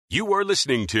You are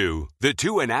listening to the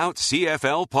Two and Out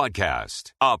CFL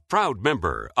podcast, a proud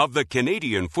member of the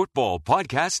Canadian Football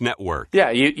Podcast Network. Yeah,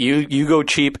 you go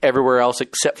cheap everywhere else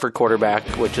except for quarterback,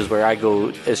 which is where I go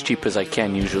as cheap as I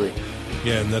can usually.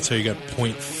 Yeah, and that's how you got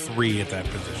 0.3 at that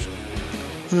position.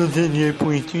 Well, then you're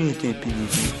 0.3 at that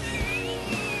position.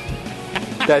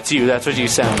 That's you. That's what you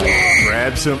sound like.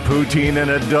 Grab some poutine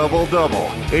and a double-double.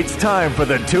 It's time for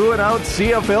the Two and Out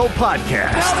CFL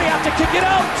podcast. Now they have to kick it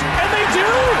out, and they do!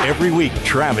 Every week,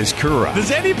 Travis Kura. Does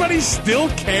anybody still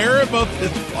care about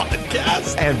this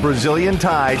podcast? And Brazilian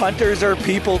Tide. Hunters are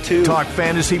people, too. Talk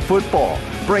fantasy football.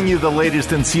 Bring you the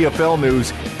latest in CFL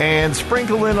news and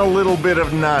sprinkle in a little bit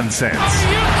of nonsense.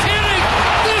 Are you kidding?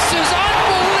 This is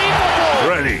unbelievable!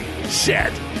 Ready,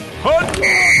 set, hunt!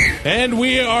 And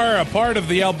we are a part of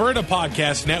the Alberta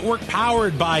Podcast Network,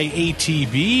 powered by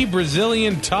ATB.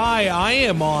 Brazilian Tie, I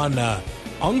am on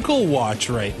Uncle Watch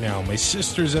right now. My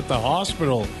sister's at the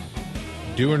hospital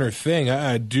doing her thing.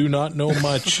 I do not know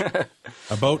much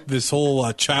about this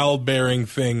whole childbearing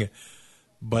thing,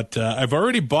 but I've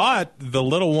already bought the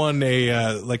little one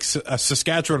a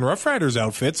Saskatchewan Roughriders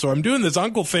outfit, so I'm doing this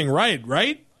uncle thing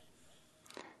right?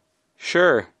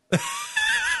 Sure.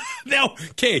 Now,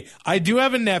 okay, I do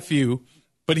have a nephew,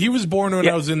 but he was born when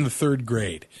I was in the third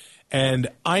grade. And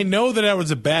I know that I was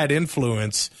a bad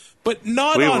influence, but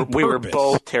not on purpose. We were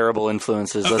both terrible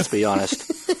influences, let's be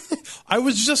honest. I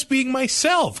was just being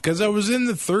myself because I was in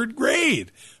the third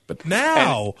grade. But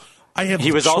now I have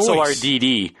He was choice. also our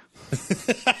DD.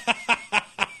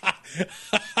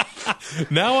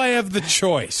 Now I have the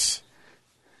choice.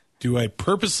 Do I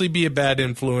purposely be a bad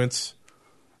influence?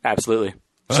 Absolutely.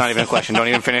 It's not even a question. Don't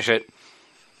even finish it.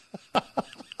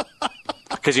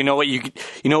 Because you know what you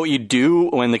do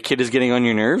when the kid is getting on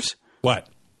your nerves? What?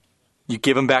 You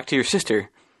give him back to your sister.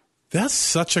 That's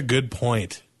such a good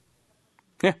point.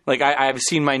 Yeah, like I've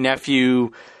seen my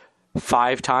nephew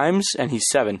 5 times, and he's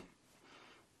 7.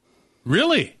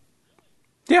 Really?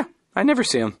 Yeah, I never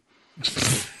see him.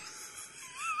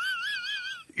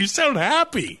 You sound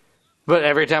happy. But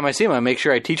every time I see him, I make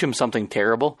sure I teach him something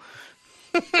terrible.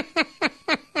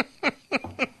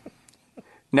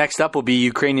 Next up will be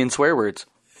Ukrainian swear words.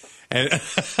 And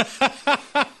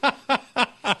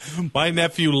my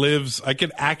nephew lives, I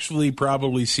could actually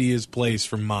probably see his place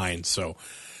from mine, so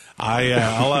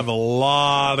I'll have a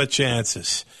lot of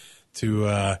chances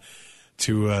to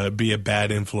be a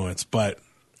bad influence. But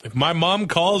if my mom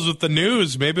calls with the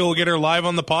news, maybe we'll get her live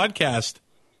on the podcast.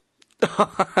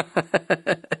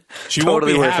 She Totally won't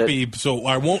be worth happy, it. so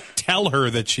I won't tell her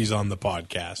that she's on the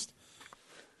podcast.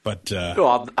 But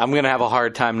Well, I'm going to have a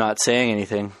hard time not saying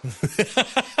anything.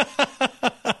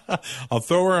 I'll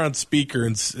throw her on speaker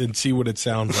and see what it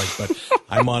sounds like. But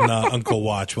I'm on Uncle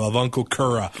Watch. We'll have Uncle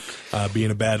Kura being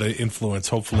a bad influence,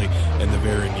 hopefully, in the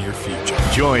very near future.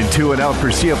 Join Two and Out for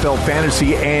CFL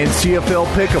Fantasy and CFL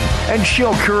Pick'em and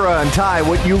show Kura and Ty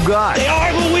what you got. They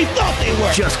are who we thought they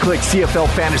were! Just click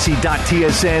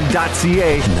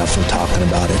cflfantasy.tsn.ca Enough from talking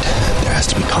about it. There has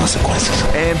to be consequences.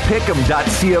 and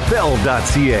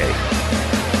pick'em.cfl.ca.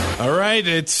 All right,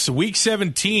 it's week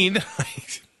 17. I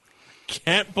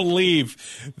can't believe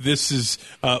this is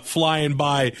flying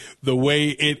by the way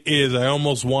it is. I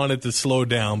almost want it to slow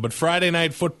down. But Friday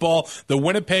Night Football, the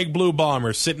Winnipeg Blue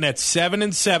Bombers sitting at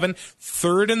 7-7,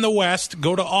 third in the West,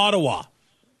 go to Ottawa.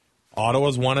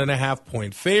 Ottawa's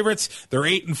 1.5-point favorites. They're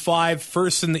 8-5,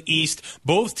 first in the East.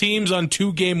 Both teams on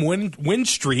 2-game win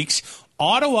streaks.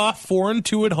 Ottawa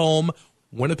 4-2 at home.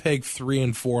 Winnipeg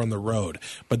 3-4 on the road.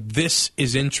 But this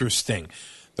is interesting.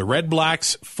 The Red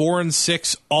Blacks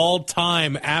 4-6 all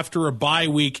time after a bye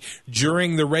week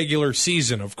during the regular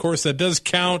season. Of course, that does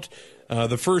count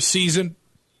the first season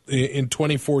in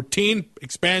 2014.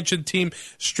 Expansion team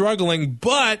struggling,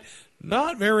 but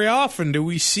not very often do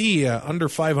we see under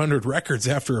 500 records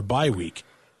after a bye week.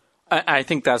 I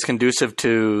think that's conducive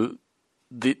to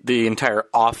the entire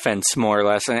offense, more or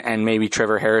less, and maybe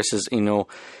Trevor Harris's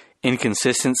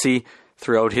inconsistency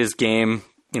throughout his game.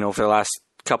 For the last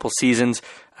couple seasons,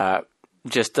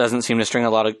 just doesn't seem to string a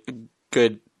lot of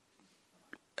good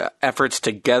efforts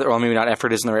together. Well, maybe not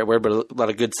effort isn't the right word, but a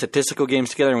lot of good statistical games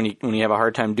together. When you have a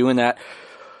hard time doing that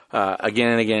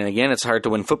again and again and again, it's hard to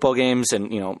win football games.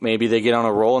 And maybe they get on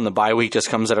a roll and the bye week just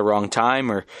comes at a wrong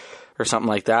time or something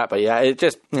like that. But yeah, it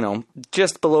just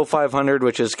just below 500,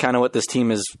 which is kind of what this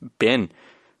team has been,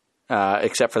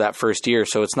 except for that first year.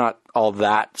 So it's not all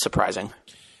that surprising.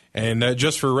 And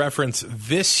just for reference,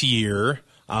 this year,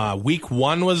 week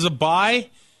 1 was a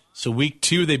bye. So week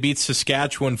 2, they beat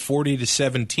Saskatchewan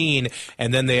 40-17,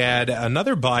 and then they had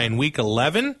another bye in week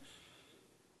 11.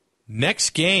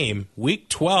 Next game, week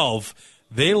 12,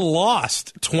 They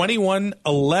lost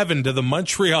 21-11 to the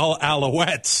Montreal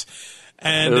Alouettes.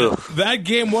 And that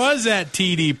game was at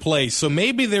TD Place, so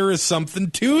maybe there is something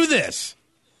to this.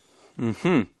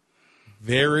 Mm-hmm.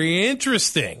 Very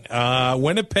interesting.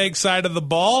 Winnipeg side of the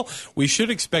ball, we should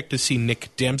expect to see Nick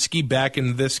Demski back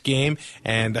in this game,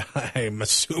 and I'm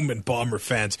assuming Bomber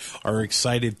fans are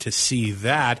excited to see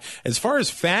that. As far as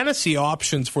fantasy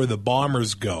options for the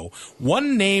Bombers go,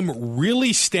 one name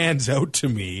really stands out to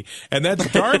me, and that's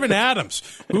Darvin Adams,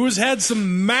 who has had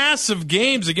some massive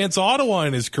games against Ottawa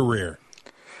in his career.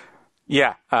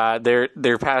 Yeah,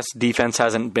 their past defense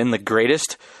hasn't been the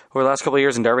greatest over the last couple of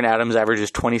years, and Darvin Adams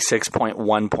averages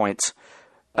 26.1 points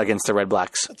against the Red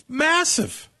Blacks. That's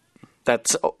massive.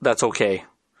 That's okay.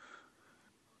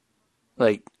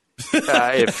 Like,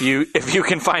 if you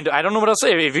can find, I don't know what else to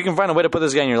say. If you can find a way to put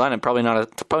this guy in your lineup, probably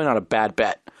not a bad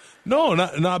bet. No,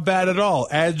 not bad at all.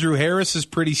 Andrew Harris is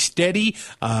pretty steady.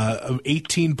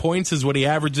 18 points is what he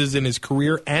averages in his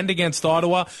career and against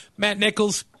Ottawa. Matt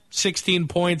Nichols, 16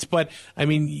 points, but I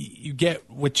mean, you get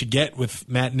what you get with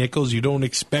Matt Nichols. You don't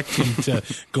expect him to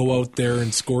go out there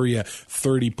and score you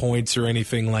 30 points or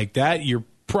anything like that. You're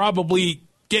probably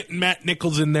getting Matt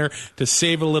Nichols in there to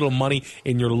save a little money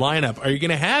in your lineup. Are you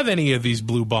going to have any of these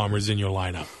Blue Bombers in your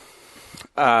lineup?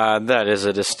 That is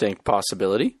a distinct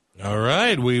possibility. All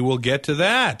right, we will get to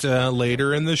that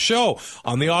later in the show.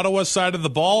 On the Ottawa side of the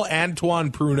ball,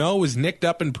 Antoine Pruneau was nicked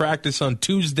up in practice on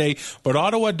Tuesday, but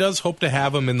Ottawa does hope to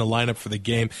have him in the lineup for the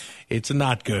game. It's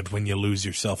not good when you lose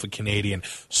yourself a Canadian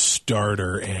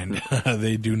starter, and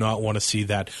they do not want to see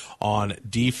that on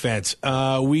defense.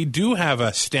 We do have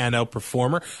a standout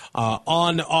performer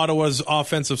on Ottawa's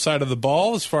offensive side of the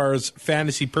ball as far as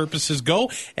fantasy purposes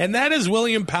go, and that is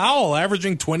William Powell,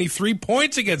 averaging 23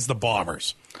 points against the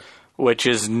Bombers. Which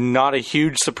is not a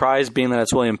huge surprise, being that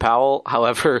it's William Powell.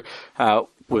 However,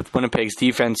 with Winnipeg's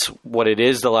defense, what it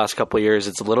is the last couple of years,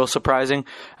 it's a little surprising.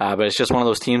 But it's just one of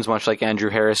those teams, much like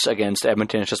Andrew Harris against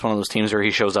Edmonton, it's just one of those teams where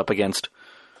he shows up against.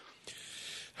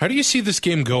 How do you see this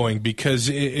game going? Because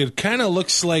it kind of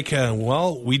looks like,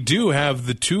 we do have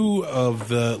the two of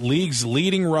the league's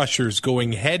leading rushers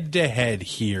going head-to-head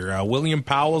here. William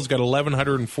Powell's got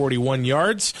 1,141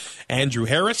 yards. Andrew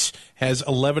Harris has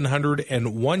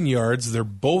 1,101 yards. They're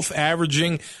both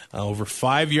averaging over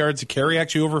 5 yards a carry,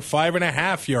 actually over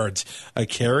 5.5 yards a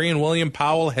carry, and William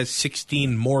Powell has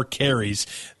 16 more carries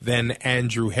than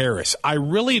Andrew Harris. I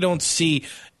really don't see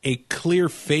a clear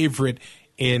favorite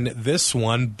in this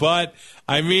one, but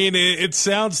I mean, it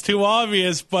sounds too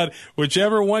obvious, but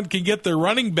whichever one can get their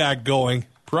running back going,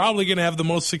 probably going to have the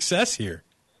most success here.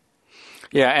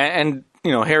 Yeah, and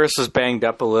you know, Harris was banged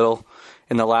up a little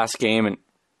in the last game, and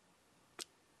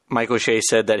Mike O'Shea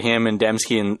said that him and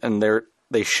Demski and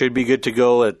they should be good to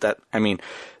go. I mean,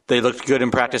 they looked good in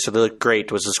practice, so they looked great.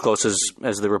 It was as close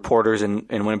as the reporters in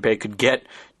Winnipeg could get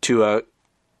to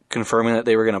confirming that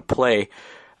they were going to play.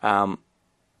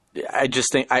 I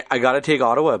just think I got to take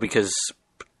Ottawa because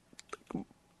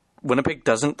Winnipeg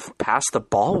doesn't pass the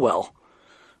ball well.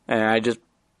 And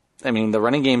the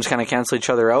running games kind of cancel each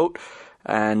other out.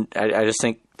 And I just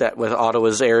think that with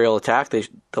Ottawa's aerial attack,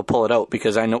 they'll pull it out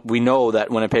because we know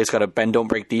that Winnipeg's got a bend, don't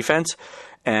break defense.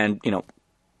 And, you know,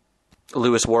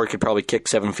 Lewis Ward could probably kick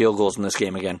 7 field goals in this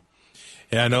game again.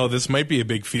 Yeah, no, this might be a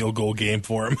big field goal game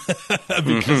for him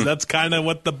because that's kind of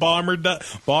what the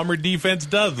Bomber defense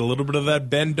does, a little bit of that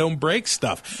bend, don't break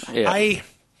stuff. Yeah.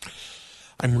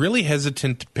 I'm really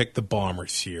hesitant to pick the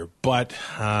Bombers here, but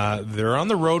they're on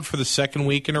the road for the second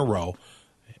week in a row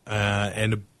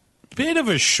and a bit of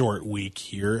a short week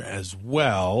here as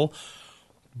well,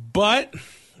 but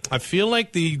I feel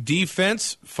like the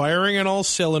defense firing on all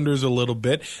cylinders a little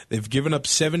bit. They've given up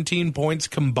 17 points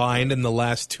combined in the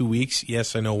last 2 weeks.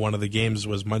 Yes, I know one of the games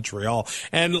was Montreal.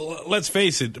 And let's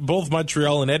face it, both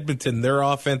Montreal and Edmonton, their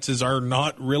offenses are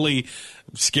not really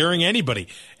scaring anybody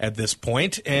at this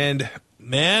point. And,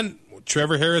 man,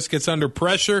 Trevor Harris gets under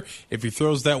pressure. If he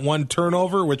throws that one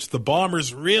turnover, which the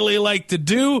Bombers really like to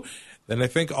do, then I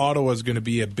think Ottawa is going to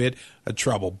be a bit of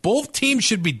trouble. Both teams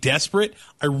should be desperate.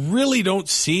 I really don't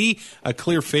see a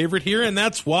clear favorite here, and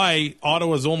that's why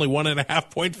Ottawa's only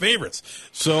 1.5-point favorites.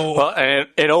 So, well, and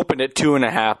it opened at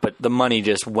 2.5, but the money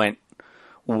just went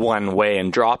one way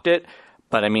and dropped it.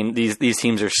 But I mean, these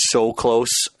teams are so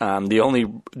close. The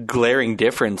only glaring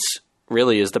difference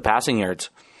really is the passing yards.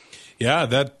 Yeah,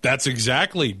 that's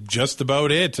exactly just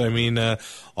about it. I mean,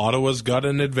 Ottawa's got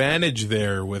an advantage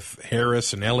there with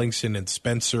Harris and Ellingson and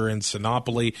Spencer and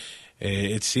Sinopoli.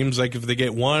 It seems like if they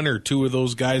get one or two of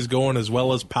those guys going as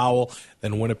well as Powell,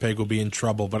 then Winnipeg will be in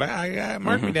trouble. But I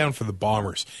mark me down for the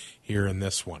Bombers here in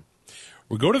this one.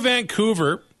 We go to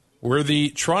Vancouver. were the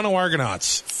Toronto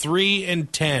Argonauts,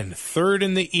 3-10, third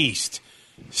in the East.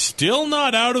 Still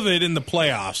not out of it in the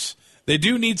playoffs. They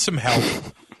do need some help.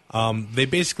 They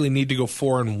basically need to go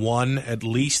 4-1 at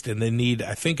least, and they need,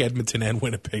 I think, Edmonton and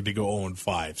Winnipeg to go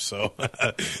 0-5. So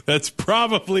that's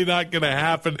probably not going to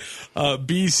happen.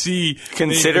 BC,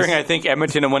 considering I think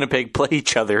Edmonton and Winnipeg play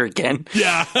each other again.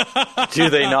 Yeah, do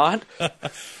they not?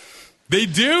 They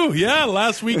do. Yeah,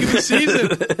 last week of the season.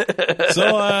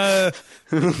 So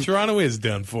Toronto is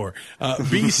done for.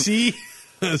 BC,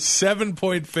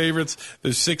 7-point favorites.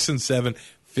 They're 6-7,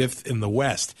 fifth in the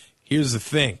West. Here's the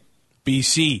thing.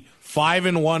 BC,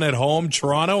 5-1 at home.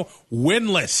 Toronto,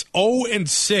 winless,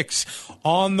 0-6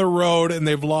 on the road, and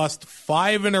they've lost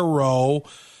 5 in a row.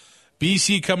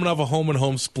 BC coming off a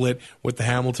home-and-home split with the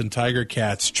Hamilton Tiger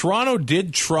Cats. Toronto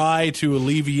did try to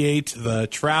alleviate the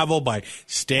travel by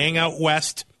staying out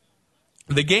west.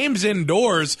 The game's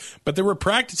indoors, but they were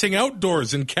practicing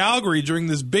outdoors in Calgary during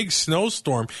this big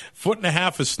snowstorm,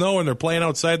 1.5 feet of snow, and they're playing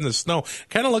outside in the snow.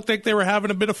 Kind of looked like they were having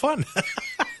a bit of fun.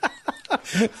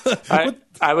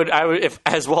 I would, if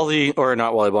as Wally, or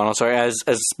not Wally Bono, sorry, as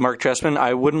Mark Trestman,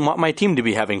 I wouldn't want my team to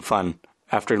be having fun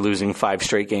after losing 5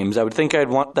 straight games. I would think I'd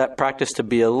want that practice to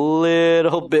be a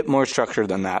little bit more structured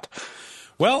than that.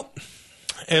 Well,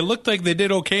 it looked like they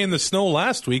did okay in the snow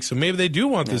last week, so maybe they do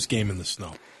want this game in the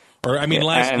snow. Or,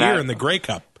 last year in the Grey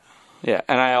Cup. Yeah,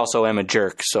 and I also am a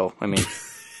jerk, so,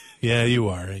 Yeah, you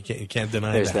are. You can't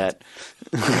deny there's that.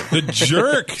 The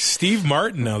Jerk, Steve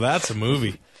Martin. Now, that's a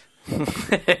movie.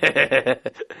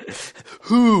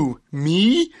 Who?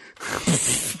 Me?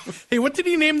 Hey, what did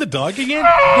he name the dog again?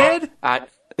 Dead?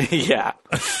 Yeah.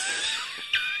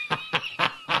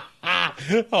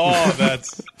 Oh,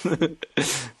 that's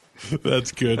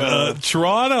good.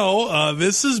 Toronto,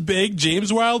 this is big.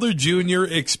 James Wilder Jr.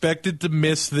 expected to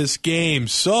miss this game.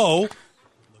 So,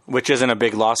 which isn't a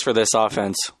big loss for this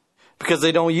offense because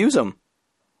they don't use him.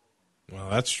 Well,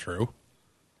 that's true.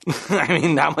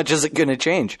 How much is it going to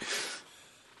change?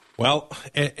 Well,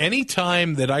 any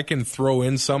time that I can throw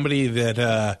in somebody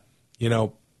that,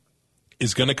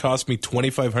 is going to cost me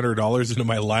 $2,500 into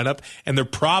my lineup, and they're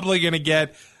probably going to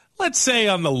get, let's say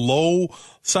on the low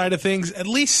side of things, at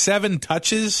least 7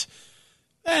 touches,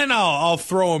 and I'll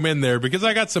throw them in there because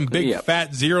I got some big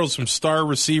fat zeros from star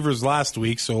receivers last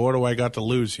week, so what do I got to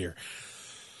lose here?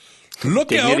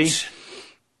 Look out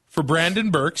for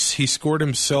Brandon Burks. He scored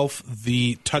himself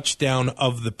the touchdown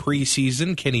of the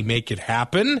preseason. Can he make it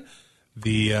happen?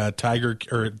 The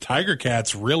Tiger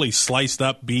Cats really sliced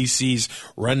up BC's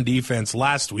run defense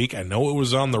last week. I know it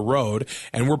was on the road,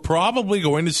 and we're probably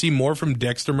going to see more from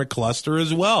Dexter McCluster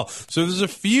as well. So there's a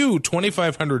few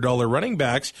 $2,500 running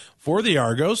backs for the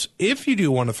Argos if you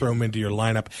do want to throw them into your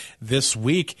lineup this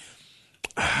week.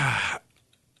 I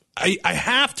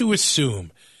have to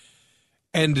assume,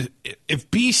 and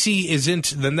if BC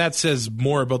isn't, then that says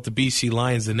more about the BC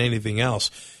Lions than anything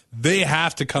else. They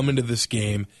have to come into this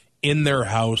game in their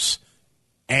house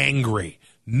angry.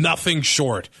 Nothing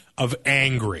short of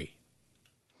angry.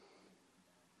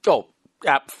 Oh,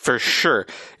 for sure.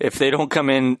 If they don't come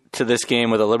into this game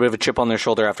with a little bit of a chip on their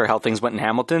shoulder after how things went in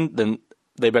Hamilton, then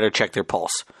they better check their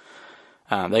pulse.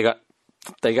 They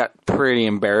got pretty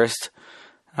embarrassed.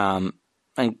 And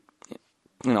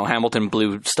Hamilton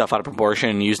blew stuff out of proportion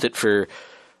and used it for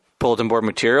bulletin board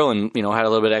material and, had a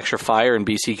little bit of extra fire, and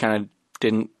BC kind of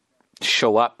didn't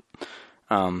show up.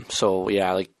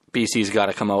 BC's got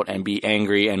to come out and be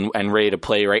angry and ready to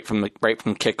play right from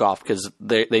kickoff because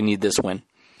they need this win.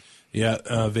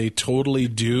 Yeah, they totally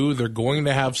do. They're going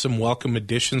to have some welcome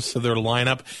additions to their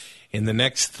lineup in the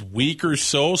next week or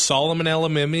so. Solomon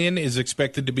Elimimian is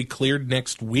expected to be cleared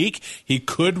next week. He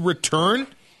could return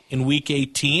in Week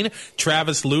 18.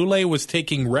 Travis Lulay was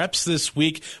taking reps this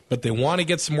week, but they want to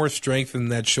get some more strength in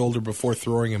that shoulder before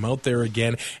throwing him out there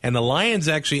again. And the Lions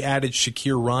actually added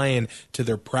Shakir Ryan to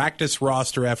their practice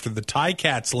roster after the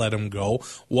Ticats let him go.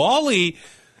 Wally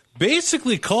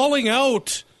basically calling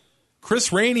out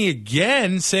Chris Rainey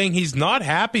again, saying he's not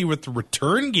happy with the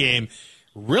return game.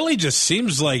 Really just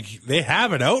seems like they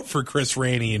have it out for Chris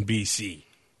Rainey in BC.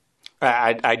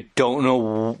 I don't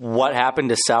know what happened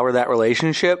to sour that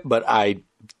relationship, but I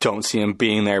don't see him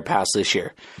being there past this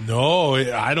year. No,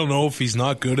 I don't know if he's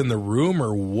not good in the room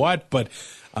or what, but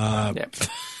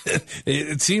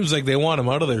it seems like they want him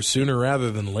out of there sooner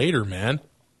rather than later, man.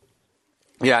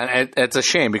 Yeah, and it's a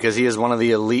shame because he is one of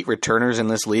the elite returners in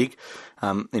this league,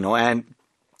 and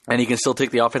he can still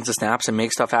take the offensive snaps and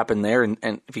make stuff happen there. And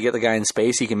if you get the guy in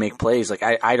space, he can make plays. Like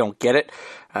I don't get it.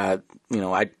 I'd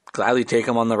gladly take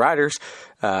him on the Riders.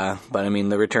 But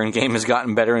the return game has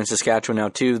gotten better in Saskatchewan now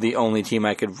too. The only team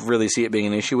I could really see it being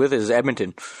an issue with is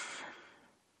Edmonton.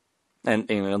 And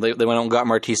they went out and got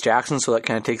Martese Jackson, so that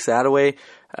kind of takes that away.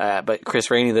 But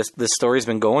Chris Rainey, this story's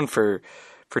been going for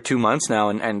 2 months now,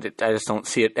 and I just don't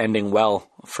see it ending well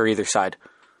for either side.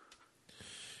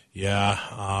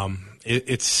 Yeah,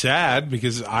 it's sad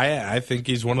because I think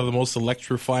he's one of the most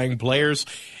electrifying players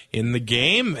in the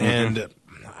game, and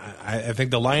I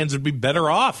think the Lions would be better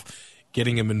off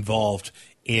getting him involved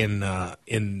in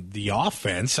the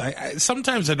offense.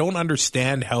 Sometimes I don't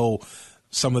understand how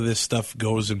some of this stuff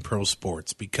goes in pro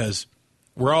sports because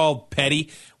we're all petty.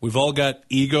 We've all got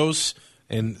egos.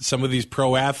 And some of these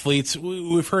pro athletes,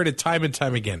 we've heard it time and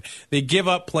time again. They give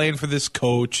up playing for this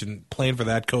coach and playing for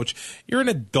that coach. You're an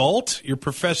adult. You're a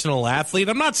professional athlete.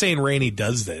 I'm not saying Rainey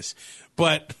does this,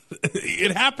 but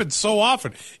it happens so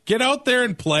often. Get out there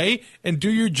and play and do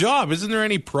your job. Isn't there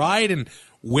any pride in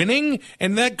winning?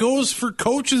 And that goes for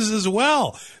coaches as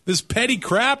well. This petty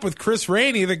crap with Chris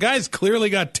Rainey, the guy's clearly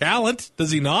got talent,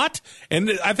 does he not?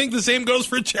 And I think the same goes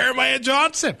for Jeremiah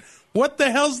Johnson. What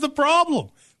the hell's the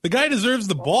problem? The guy deserves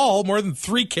the ball more than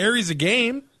 3 carries a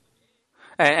game.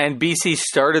 And BC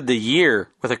started the year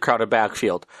with a crowded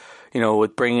backfield,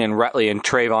 with bringing in Rutley and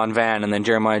Trayvon Van and then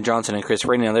Jeremiah Johnson and Chris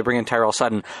Rainey. Now they bring in Tyrell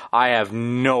Sutton. I have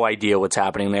no idea what's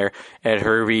happening there. Ed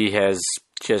Hervey has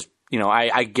just,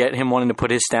 I get him wanting to put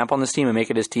his stamp on this team and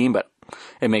make it his team, but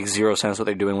it makes zero sense what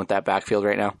they're doing with that backfield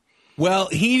right now. Well,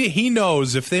 he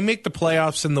knows if they make the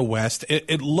playoffs in the West,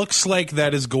 it looks like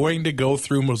that is going to go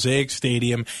through Mosaic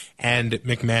Stadium and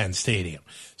McMahon Stadium.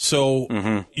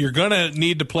 So you're going to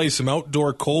need to play some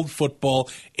outdoor cold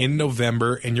football in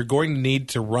November, and you're going to need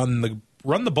to run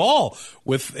the ball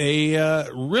with a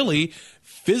really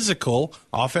physical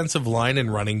offensive line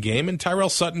and running game, and Tyrell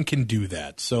Sutton can do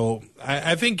that. So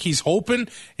I think he's hoping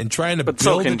and trying to build a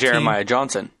team. But so can Jeremiah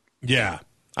Johnson. Yeah.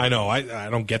 I know. I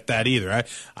don't get that either.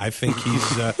 I think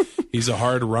he's a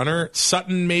hard runner.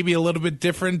 Sutton maybe a little bit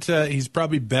different. He's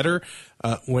probably better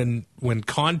when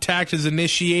contact is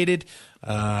initiated.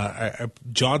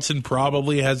 Johnson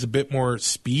probably has a bit more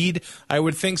speed, I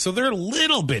would think. So they're a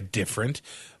little bit different.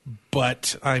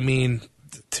 But I mean,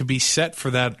 to be set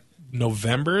for that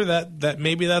November, that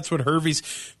maybe that's what Hervey's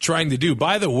trying to do.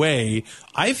 By the way,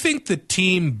 I think the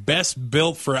team best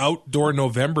built for outdoor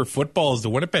November football is the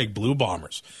Winnipeg Blue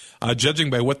Bombers, judging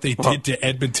by what they did to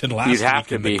Edmonton last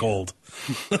week in the cold.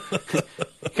 You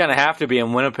kind of have to be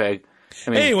in Winnipeg.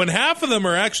 Hey, when half of them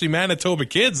are actually Manitoba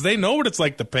kids, they know what it's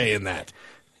like to pay in that.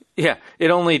 Yeah, we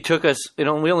only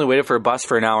waited for a bus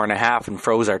for an hour and a half and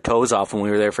froze our toes off when we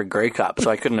were there for Grey Cup,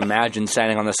 so I couldn't imagine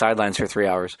standing on the sidelines for 3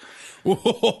 hours.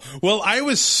 Well, I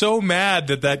was so mad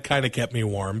that kind of kept me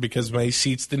warm because my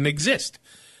seats didn't exist.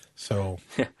 So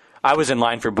yeah, I was in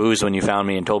line for booze when you found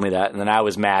me and told me that, and then I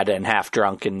was mad and half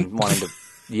drunk and wanted to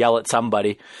yell at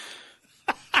somebody.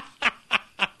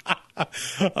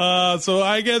 So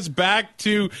I guess back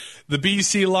to the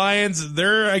BC Lions.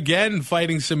 They're again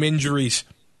fighting some injuries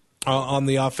on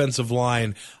the offensive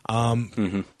line.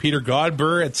 Peter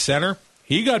Godber at center,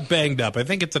 he got banged up. I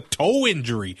think it's a toe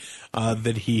injury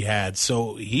that he had.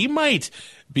 So he might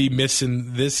be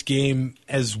missing this game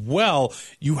as well.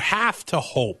 You have to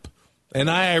hope. And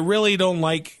I really don't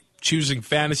like choosing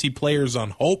fantasy players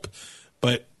on hope,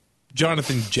 but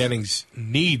Jonathan Jennings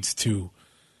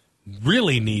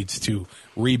really needs to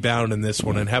rebound in this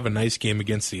one and have a nice game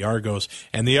against the Argos.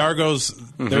 And the Argos,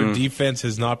 their defense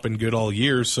has not been good all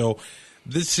year, so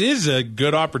this is a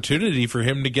good opportunity for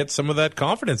him to get some of that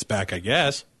confidence back, I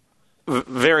guess.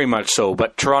 Very much so,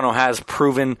 but Toronto has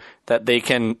proven that they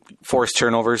can force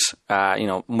turnovers.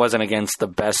 Wasn't against the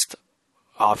best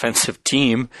offensive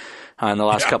team in the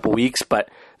last couple weeks, but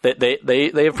they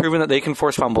have proven that they can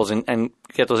force fumbles and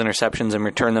get those interceptions and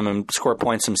return them and score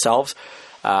points themselves.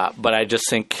 But I just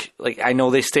think, I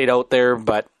know they stayed out there,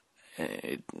 but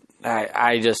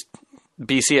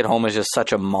BC at home is just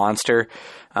such a monster.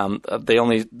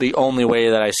 The only way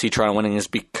that I see Toronto winning is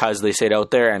because they stayed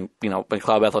out there, and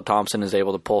McLeod Bethel Thompson is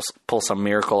able to pull some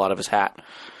miracle out of his hat.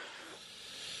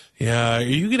 Yeah, are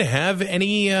you going to have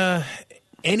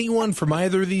anyone from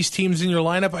either of these teams in your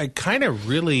lineup? I'm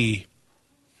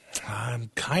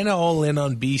kind of all in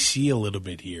on BC a little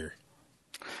bit here.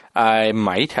 I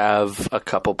might have a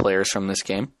couple players from this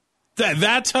game.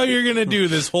 That's how you're going to do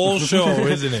this whole show,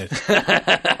 isn't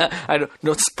it?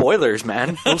 No spoilers,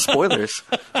 man. No spoilers.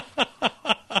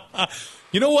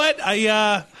 You know what?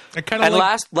 I kind of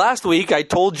last week I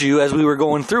told you as we were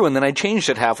going through, and then I changed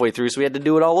it halfway through, so we had to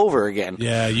do it all over again.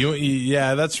 Yeah,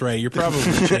 yeah, that's right. You're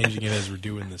probably changing it as we're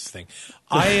doing this thing.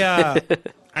 I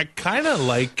kind of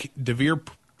like DeVere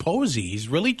Posey. He's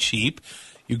really cheap.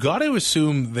 You got to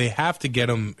assume they have to get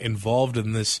him involved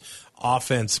in this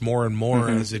offense more and more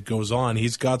as it goes on.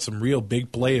 He's got some real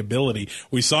big playability.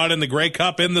 We saw it in the Grey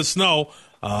Cup in the snow.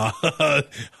 Over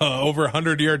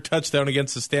 100-yard touchdown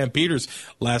against the Stampeders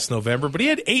last November. But he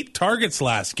had 8 targets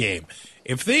last game.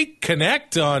 If they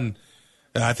connect on,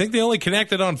 I think they only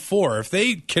connected on 4. If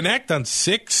they connect on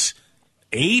 6,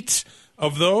 8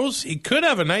 of those, he could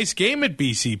have a nice game at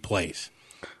BC Place.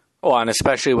 Oh, and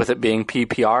especially with it being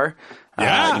PPR.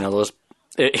 Yeah.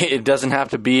 It doesn't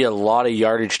have to be a lot of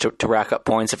yardage to rack up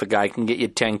points. If a guy can get you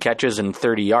 10 catches and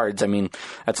 30 yards, I mean,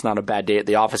 that's not a bad day at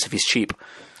the office if he's cheap.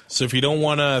 So if you don't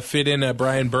want to fit in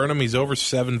Brian Burnham, he's over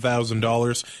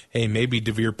 $7,000. Hey, maybe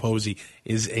DeVere Posey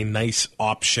is a nice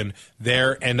option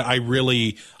there. And I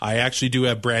actually do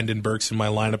have Brandon Burks in my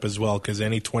lineup as well, because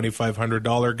any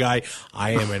 $2,500 guy,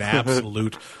 I am an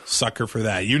absolute sucker for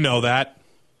that. You know that.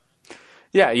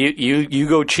 Yeah, you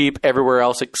go cheap everywhere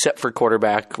else except for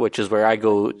quarterback, which is where I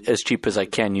go as cheap as I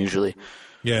can usually.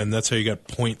 Yeah, and that's how you got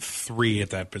 0.3 at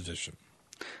that position.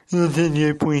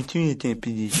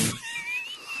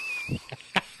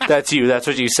 That's you. That's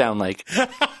what you sound like.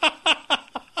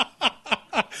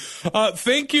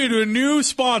 Thank you to a new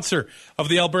sponsor of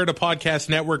the Alberta Podcast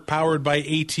Network, powered by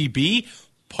ATB,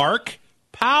 Park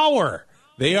Power.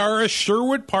 They are a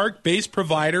Sherwood Park-based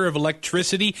provider of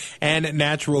electricity and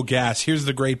natural gas. Here's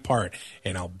the great part.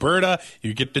 In Alberta,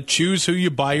 you get to choose who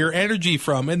you buy your energy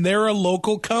from, and they're a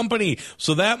local company.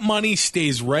 So that money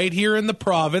stays right here in the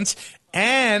province.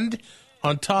 And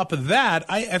on top of that,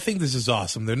 I think this is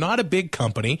awesome. They're not a big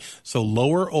company, so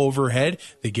lower overhead.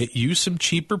 They get you some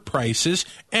cheaper prices,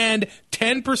 and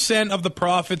 10% of the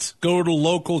profits go to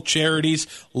local charities.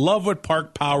 Love what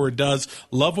Park Power does.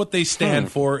 Love what they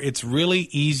stand for. It's really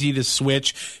easy to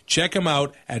switch. Check them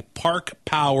out at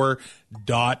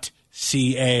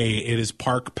parkpower.ca. It is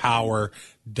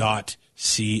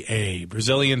parkpower.ca.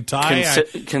 Brazilian Tie.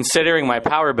 Considering my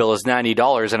power bill is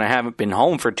 $90 and I haven't been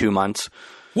home for 2 months.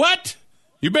 What?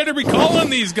 You better be calling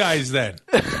these guys then.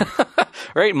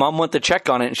 Right, Mom went to check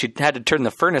on it, and she had to turn the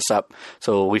furnace up.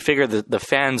 So we figured the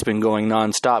fan's been going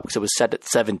nonstop because it was set at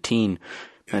 17,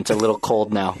 and it's a little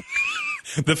cold now.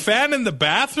 The fan in the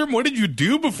bathroom? What did you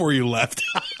do before you left?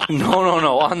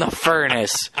 No, on the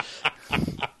furnace.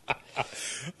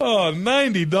 Oh,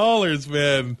 $90,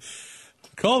 man.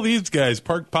 Call these guys,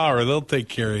 Park Power. They'll take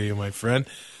care of you, my friend.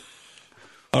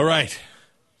 All right.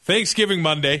 Thanksgiving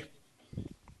Monday.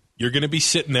 You're going to be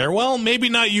sitting there. Well, maybe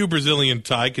not you, Brazilian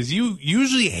Tie, because you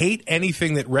usually hate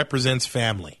anything that represents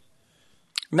family.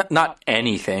 Not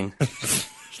anything.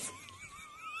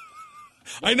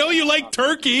 I know you like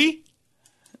turkey.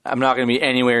 I'm not going to be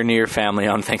anywhere near family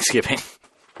on Thanksgiving.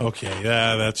 Okay,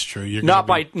 yeah, that's true. You're not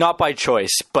by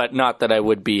choice, but not that I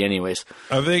would be anyways.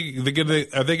 Are they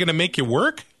gonna make you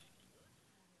work?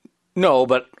 No,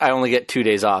 but I only get 2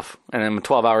 days off, and I'm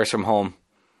 12 hours from home.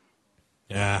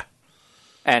 Yeah.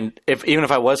 And even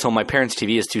if I was home, my parents'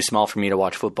 TV is too small for me to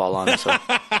watch football on. So.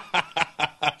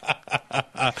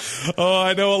 Oh,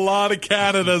 I know a lot of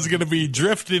Canada's going to be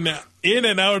drifting in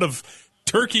and out of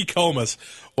turkey comas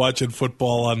watching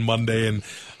football on Monday, and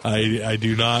I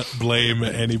do not blame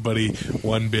anybody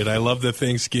one bit. I love the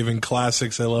Thanksgiving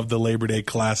classics. I love the Labor Day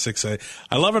classics. I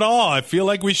love it all. I feel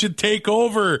like we should take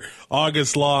over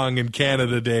August long and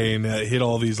Canada Day and hit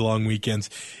all these long weekends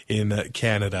in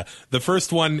Canada. The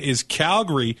first one is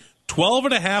Calgary,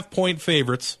 12.5-point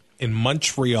favorites in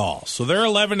Montreal. So they're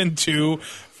 11-2,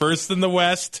 first in the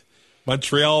West.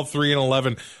 Montreal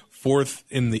 3-11. Fourth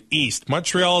in the East.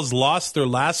 Montreal has lost their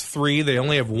last 3. They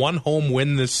only have 1 home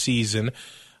win this season.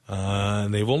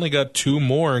 And they've only got 2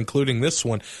 more, including this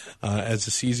one, as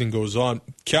the season goes on.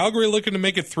 Calgary looking to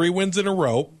make it 3 wins in a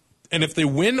row. And if they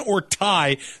win or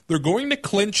tie, they're going to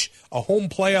clinch a home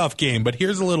playoff game. But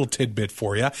here's a little tidbit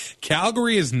for you.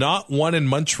 Calgary has not won in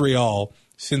Montreal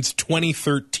since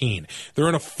 2013. They're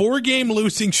on a 4-game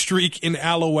losing streak in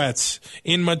Alouettes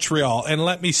in Montreal. And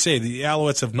let me say, the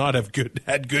Alouettes have not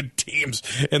had good teams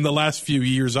in the last few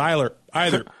years either.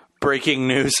 Breaking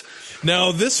news.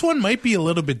 Now, this one might be a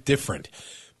little bit different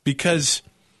because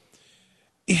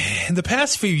in the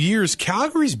past few years,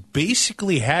 Calgary's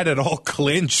basically had it all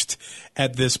clinched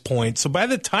at this point. So by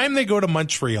the time they go to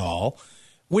Montreal,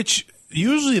 which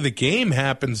usually the game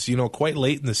happens, quite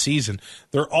late in the season,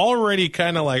 they're already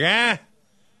kind of like,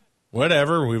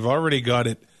 whatever, we've already got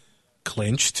it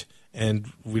clinched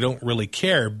and we don't really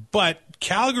care. But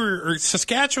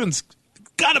Saskatchewan's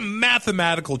got a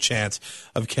mathematical chance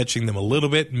of catching them a little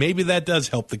bit. Maybe that does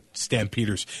help the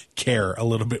Stampeders care a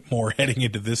little bit more heading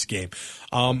into this game.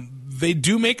 They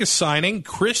do make a signing,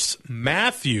 Chris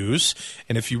Matthews,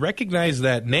 and if you recognize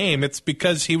that name, it's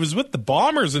because he was with the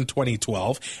Bombers in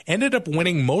 2012, ended up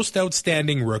winning Most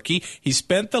Outstanding Rookie. He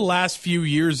spent the last few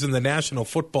years in the National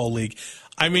Football League.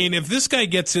 I mean, if this guy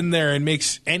gets in there and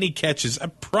makes any catches, I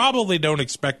probably don't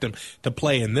expect him to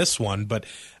play in this one, but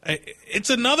it's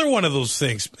another one of those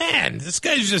things. Man, this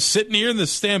guy's just sitting here and the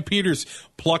Stampeders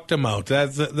plucked him out.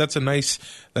 That's a nice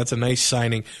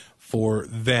signing for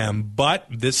them. But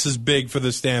this is big for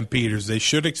the Stampeders. They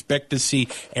should expect to see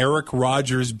Eric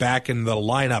Rogers back in the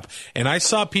lineup. And I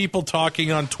saw people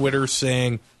talking on Twitter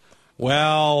saying,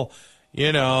 well,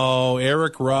 you know,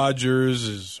 Eric Rogers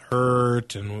is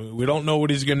hurt, and we don't know what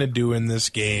he's going to do in this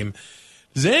game.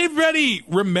 Does anybody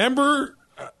remember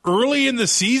early in the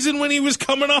season when he was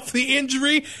coming off the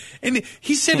injury? And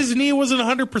he said his knee wasn't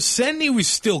 100%, and he was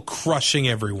still crushing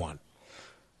everyone.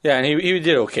 Yeah, and he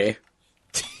did okay.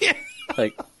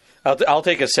 Like, I'll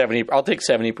take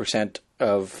 70%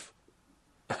 of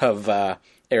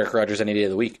Eric Rogers any day of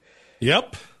the week.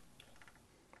 Yep.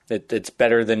 It's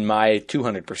better than my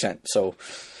 200%. So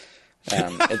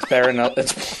it's better than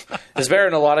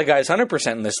a lot of guys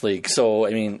 100% in this league. So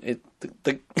I mean,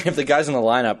 if the guy's in the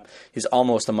lineup, he's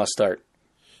almost a must start.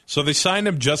 So they signed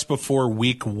him just before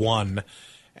week 1.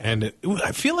 And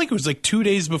I feel like it was like 2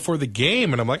 days before the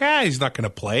game, and I'm like, he's not going to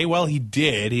play. Well, he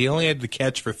did. He only had to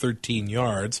catch for 13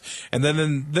 yards. And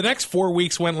then the next 4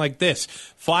 weeks went like this: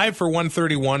 5 for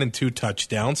 131 and 2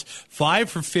 touchdowns, 5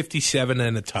 for 57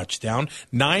 and a touchdown,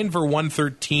 9 for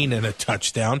 113 and a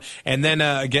touchdown. And then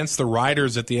against the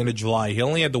Riders at the end of July, he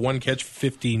only had the 1 catch for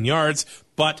 15 yards,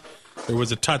 but there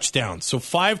was a touchdown. So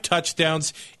 5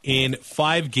 touchdowns in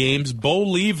 5 games. Bo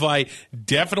Levi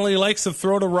definitely likes to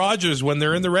throw to Rogers when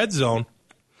they're in the red zone.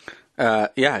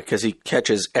 Yeah, because he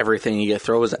catches everything he gets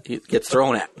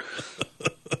thrown at.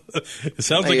 It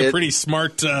sounds like a pretty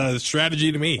smart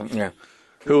strategy to me. Yeah.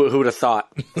 Who would have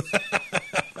thought?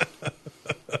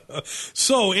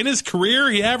 So in his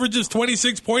career, he averages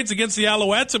 26 points against the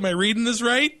Alouettes. Am I reading this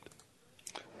right?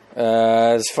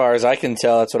 As far as I can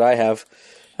tell, that's what I have.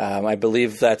 I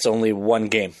believe that's only 1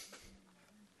 game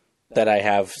that I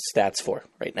have stats for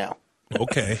right now.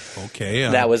 Okay.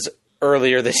 That was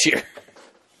earlier this year.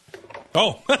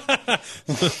 Oh.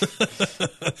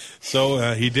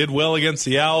 So he did well against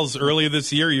the Owls earlier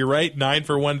this year. You're right, 9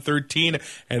 for 113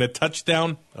 and a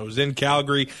touchdown. I was in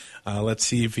Calgary. Let's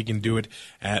see if he can do it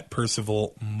at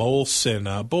Percival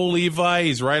Molson. Bo Levi,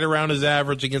 he's right around his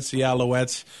average against the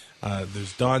Alouettes.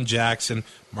 There's Don Jackson,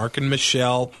 Markin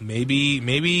Michel.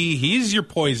 Maybe he's your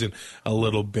poison a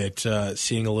little bit.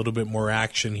 Seeing a little bit more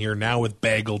action here now with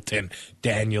Bagleton,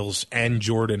 Daniels, and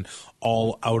Jordan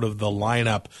all out of the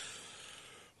lineup.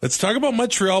 Let's talk about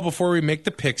Montreal before we make the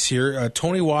picks here.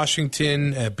 Tony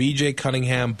Washington, BJ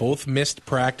Cunningham both missed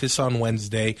practice on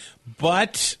Wednesday,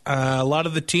 but a lot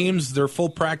of the teams, their full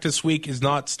practice week is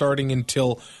not starting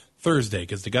until Thursday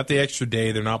because they got the extra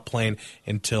day. They're not playing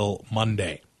until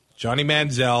Monday. Johnny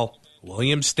Manziel,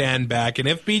 William Stanback, and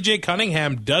if BJ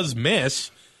Cunningham does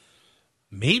miss,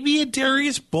 maybe a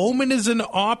Darius Bowman is an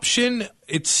option.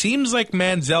 It seems like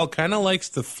Manziel kind of likes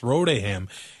to throw to him,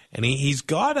 and he's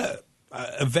got a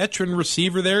veteran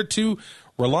receiver there to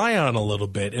rely on a little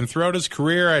bit. And throughout his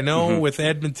career, I know with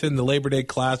Edmonton, the Labor Day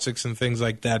Classics and things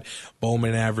like that,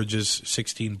 Bowman averages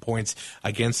 16 points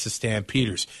against the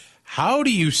Stampeders. How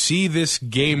do you see this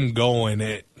game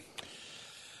going?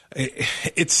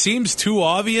 It seems too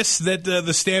obvious that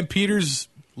the Stampeders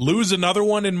lose another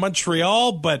one in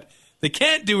Montreal, but they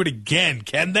can't do it again,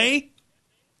 can they?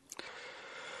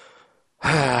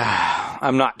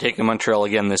 I'm not taking Montreal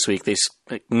again this week.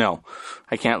 No,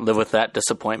 I can't live with that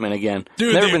disappointment again.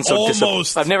 Dude, I've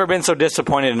never been so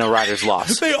disappointed in a Riders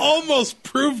loss. They almost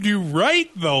proved you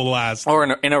right, though, last Or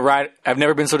in a Rider. I've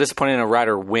never been so disappointed in a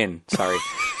Rider win. Sorry.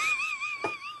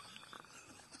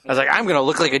 I was like, I'm going to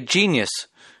look like a genius.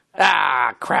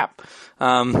 Crap.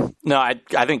 No,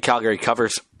 I think Calgary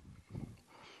covers.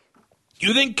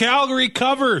 You think Calgary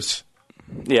covers?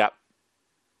 Yeah.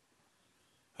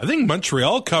 I think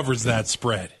Montreal covers that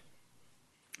spread.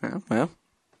 Well,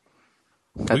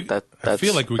 I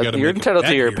feel like we got to. You're entitled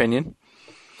to your opinion.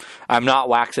 I'm not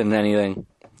waxing anything.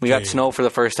 We got snow for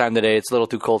the first time today. It's a little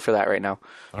too cold for that right now.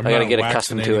 I got to get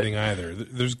accustomed to it. Either.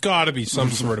 There's got to be some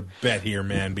sort of bet here,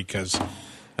 man, because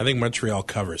I think Montreal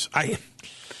covers.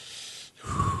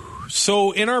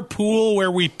 So in our pool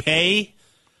where we pay,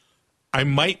 I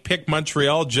might pick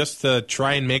Montreal just to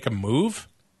try and make a move.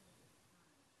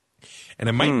 and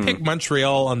I might pick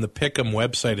Montreal on the Pick'em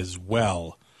website as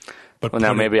well. But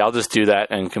now maybe I'll just do that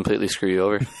and completely screw you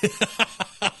over.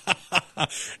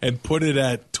 And put it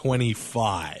at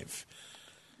 25.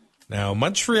 Now,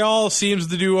 Montreal seems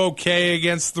to do okay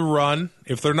against the run.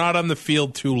 If they're not on the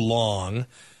field too long,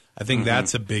 I think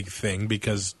that's a big thing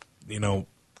because,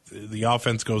 the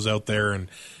offense goes out there and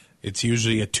it's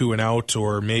usually a 2-and-out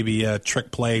or maybe a trick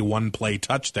play, 1-play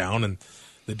touchdown, and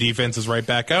the defense is right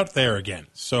back out there again.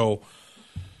 So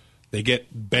they get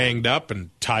banged up and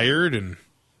tired, and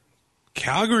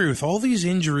Calgary with all these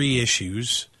injury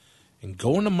issues and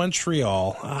going to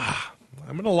Montreal,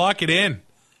 I'm going to lock it in.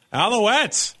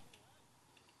 Alouettes.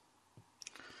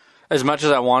 As much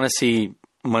as I want to see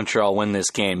Montreal win this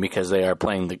game because they are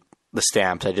playing the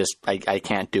Stamps, I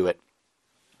can't do it.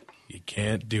 You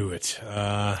can't do it.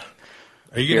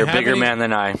 You're a bigger man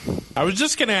than I. I was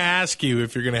just going to ask you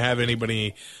if you're going to have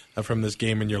anybody from this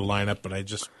game in your lineup, but I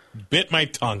just bit my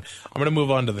tongue. I'm going to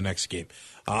move on to the next game.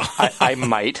 I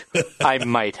might. I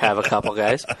might have a couple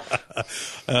guys.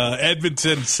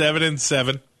 Edmonton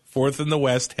 7-7, fourth in the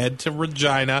West. Head to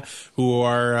Regina, who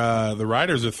are the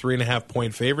Riders are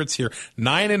 3.5-point favorites here.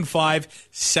 9-5,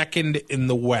 second in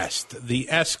the West. The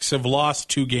Esks have lost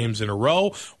 2 games in a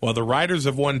row, while the Riders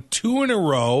have won 2 in a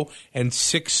row and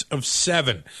 6 of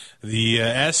 7. The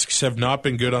Esks have not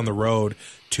been good on the road,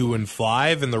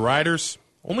 2-5, and the Riders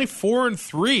only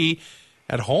 4-3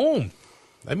 at home.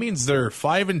 That means they're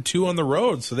 5-2 on the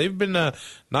road, so they've been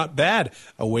not bad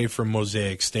away from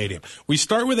Mosaic Stadium. We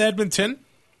start with Edmonton.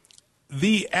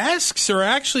 The Esks are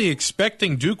actually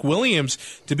expecting Duke Williams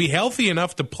to be healthy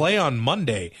enough to play on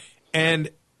Monday,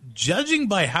 and judging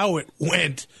by how it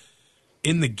went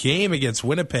in the game against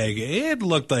Winnipeg, it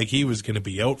looked like he was going to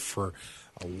be out for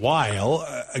a while.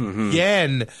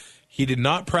 Again, he did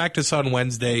not practice on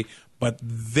Wednesday, but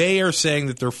they are saying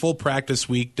that their full practice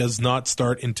week does not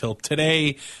start until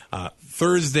today,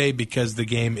 Thursday, because the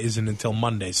game isn't until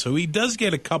Monday. So he does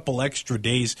get a couple extra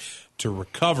days to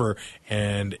recover.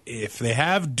 And if they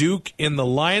have Duke in the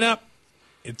lineup,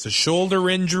 it's a shoulder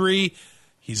injury.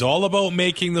 He's all about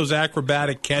making those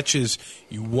acrobatic catches.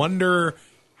 You wonder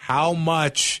how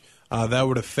much that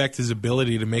would affect his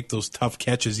ability to make those tough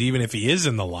catches, even if he is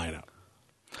in the lineup.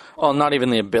 Well, not even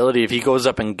the ability. If he goes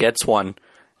up and gets one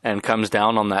and comes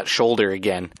down on that shoulder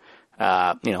again,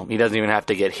 he doesn't even have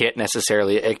to get hit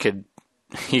necessarily.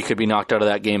 He could be knocked out of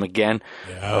that game again,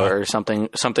 or something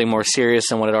more serious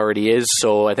than what it already is.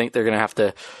 So I think they're going to have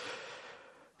to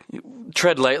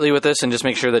tread lightly with this and just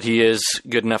make sure that he is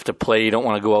good enough to play. You don't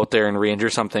want to go out there and re-injure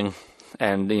something,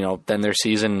 and then their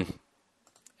season,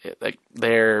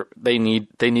 they need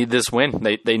this win.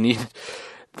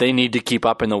 They need to keep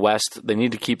up in the West. They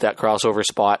need to keep that crossover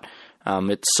spot.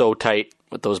 It's so tight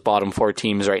with those bottom 4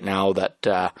 teams right now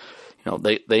that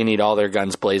they need all their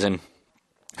guns blazing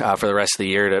for the rest of the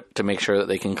year to make sure that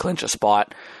they can clinch a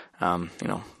spot.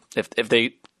 If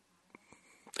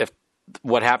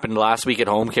what happened last week at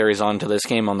home carries on to this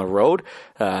game on the road,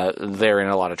 they're in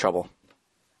a lot of trouble.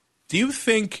 Do you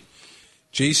think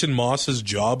Jason Moss's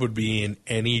job would be in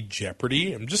any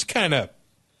jeopardy? I'm just kind of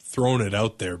throwing it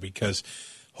out there because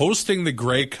hosting the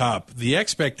Grey Cup, the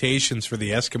expectations for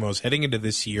the Eskimos heading into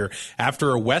this year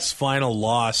after a West final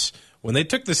loss when they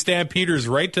took the Stampeders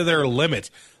right to their limit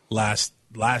last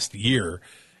year,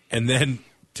 and then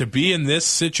to be in this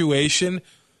situation,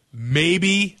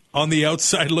 maybe on the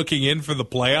outside looking in for the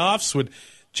playoffs, would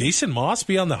Jason Moss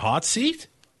be on the hot seat?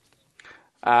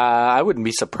 I wouldn't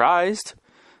be surprised.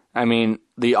 I mean,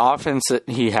 the offense that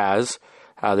he has,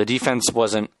 the defense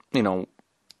wasn't,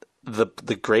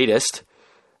 the greatest.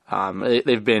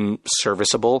 They've been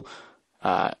serviceable,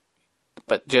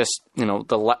 but just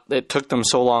it took them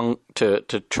so long to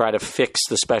try to fix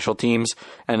the special teams,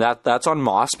 and that's on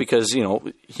Moss because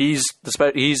he's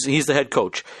the head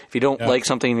coach. If you don't like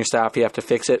something in your staff, you have to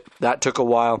fix it. That took a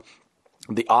while.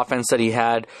 The offense that he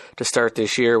had to start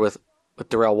this year with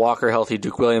Darrell Walker healthy,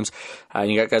 Duke Williams,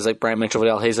 you got guys like Bryant Mitchell,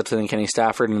 Vidal Hazelton, and Kenny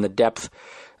Stafford, and the depth.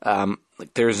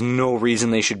 There's no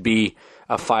reason they should be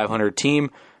a 500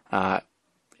 team.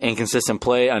 Inconsistent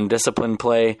play, undisciplined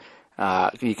play.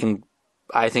 I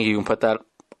think you can put that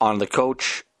on the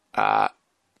coach. I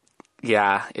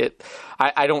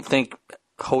don't think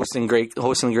hosting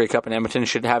the Grey Cup in Edmonton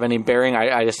should have any bearing.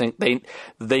 I just think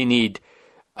they need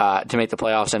to make the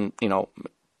playoffs, and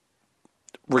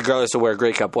regardless of where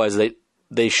Grey Cup was,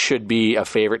 they should be a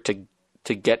favorite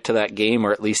to get to that game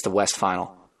or at least the West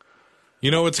Final.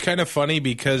 It's kind of funny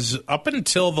because up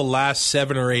until the last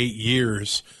 7 or 8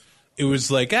 years, it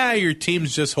was like, your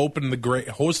team's just hosting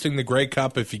the Grey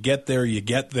Cup. If you get there, you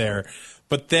get there.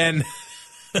 But then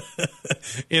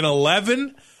in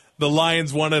 11, the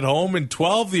Lions won at home. In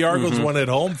 12, the Argos won at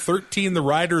home. 13, the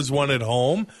Riders won at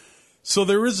home. So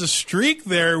there was a streak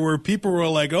there where people were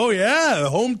like, oh, yeah, the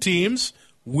home teams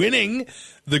winning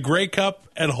the Grey Cup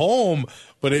at home.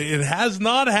 But it has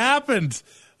not happened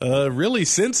really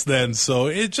since then. So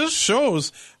it just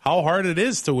shows how hard it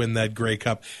is to win that Grey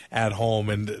Cup at home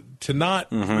and to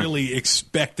not really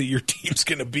expect that your team's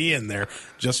going to be in there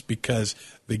just because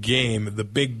the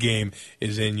big game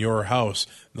is in your house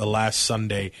the last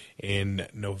Sunday in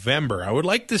November. I would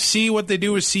like to see what they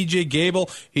do with CJ Gable.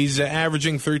 He's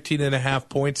averaging 13.5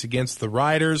 points against the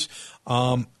Riders.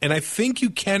 And I think you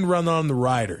can run on the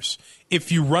Riders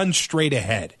if you run straight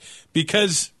ahead.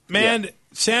 Because, man,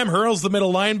 Sam Hurl's the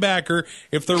middle linebacker.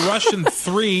 If they're rushing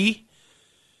 3,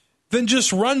 then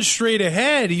just run straight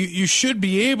ahead. You should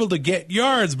be able to get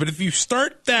yards. But if you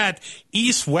start that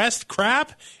east-west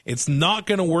crap, it's not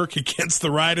going to work against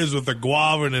the Riders with the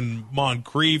Guavin and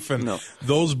Moncrief and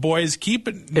those boys. Keep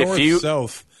it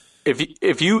north-south.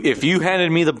 If you handed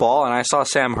me the ball and I saw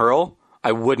Sam Hurl,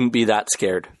 I wouldn't be that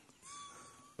scared.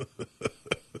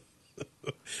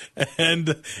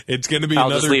 And it's going to be I'll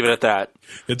just leave it at that.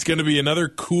 It's going to be another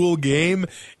cool game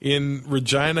in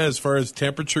Regina as far as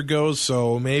temperature goes,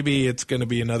 so maybe it's going to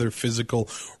be another physical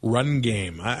run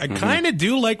game. I kind of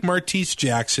do like Martese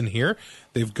Jackson here.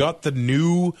 They've got the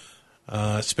new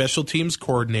special teams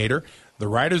coordinator. The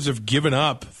Riders have given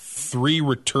up 3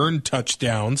 return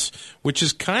touchdowns, which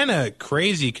is kind of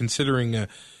crazy considering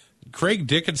Craig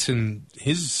Dickinson,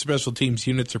 his special teams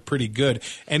units are pretty good,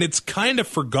 and it's kind of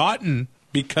forgotten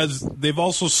because they've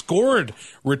also scored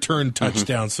return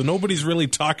touchdowns. So nobody's really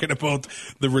talking about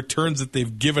the returns that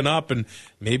they've given up, and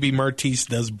maybe Martese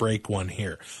does break one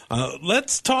here.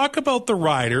 Let's talk about the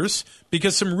Riders,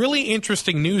 because some really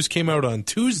interesting news came out on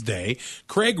Tuesday.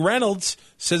 Craig Reynolds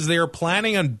says they are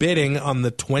planning on bidding on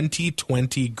the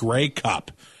 2020 Grey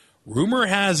Cup. Rumor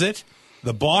has it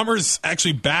the Bombers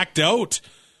actually backed out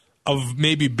of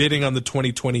maybe bidding on the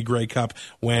 2020 Grey Cup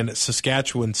when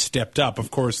Saskatchewan stepped up. Of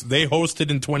course, they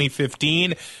hosted in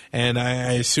 2015, and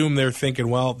I assume they're thinking,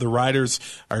 well, the Riders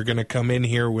are going to come in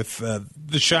here with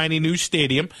the shiny new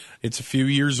stadium. It's a few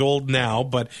years old now,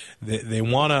 but they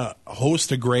want to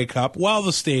host a Grey Cup while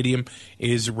the stadium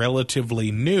is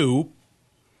relatively new.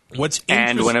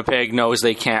 And Winnipeg knows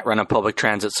they can't run a public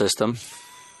transit system.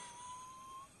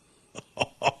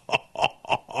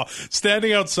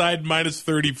 Standing outside minus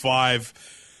 35.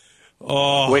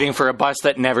 Waiting for a bus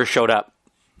that never showed up.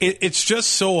 It's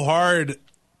just so hard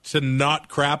to not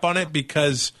crap on it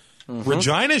because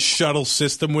Regina's shuttle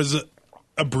system was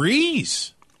a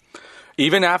breeze.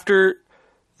 Even after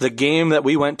the game that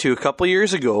we went to a couple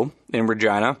years ago in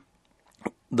Regina,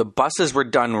 the buses were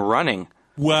done running.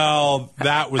 Well,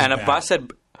 that was and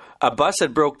bad. a bus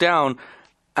had broke down,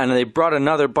 and they brought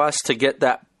another bus to get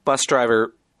that bus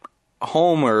driver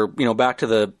home or back to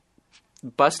the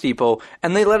bus depot,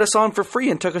 and they let us on for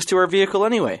free and took us to our vehicle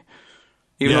anyway,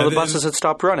 even though the buses had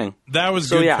stopped running. That was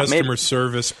good customer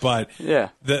service, but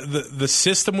the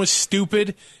system was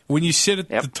stupid. When you sit at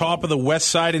the top of the west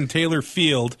side in Taylor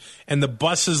Field and the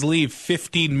buses leave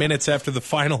 15 minutes after the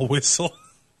final whistle.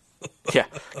 Yeah,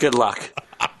 good luck.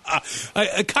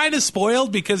 I kind of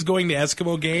spoiled because going to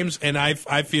Eskimo games, and I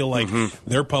feel like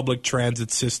their public transit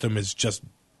system is just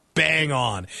bang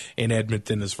on in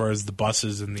Edmonton as far as the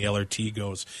buses and the LRT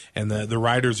goes. And the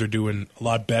Riders are doing a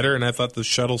lot better, and I thought the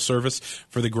shuttle service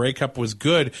for the Grey Cup was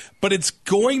good. But it's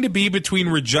going to be between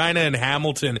Regina and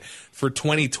Hamilton for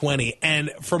 2020.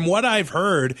 And from what I've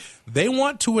heard, they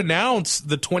want to announce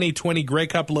the 2020 Grey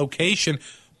Cup location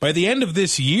by the end of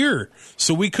this year.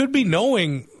 So we could be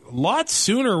knowing a lot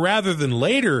sooner rather than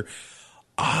later.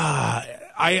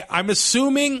 I'm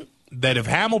assuming that if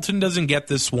Hamilton doesn't get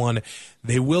this one,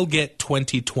 they will get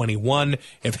 2021.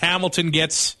 If Hamilton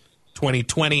gets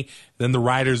 2020, then the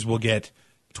Riders will get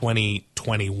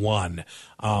 2021.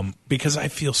 Because I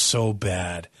feel so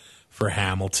bad for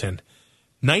Hamilton.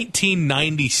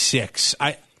 1996.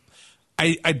 I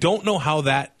don't know how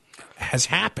that has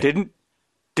happened.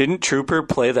 Didn't Trooper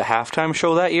play the halftime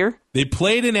show that year? They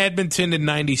played in Edmonton in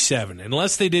 97,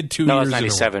 unless they did 2 years in a row. No, it was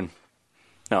 97.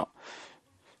 No.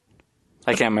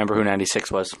 I can't remember who 96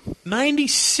 was.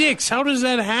 96? How does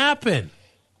that happen?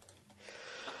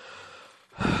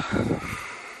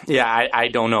 Yeah, I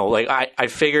don't know. Like I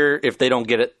figure if they don't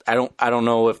get it, I don't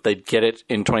know if they'd get it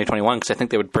in 2021 because I think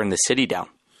they would burn the city down.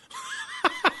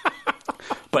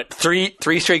 But three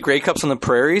straight Grey Cups on the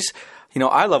prairies.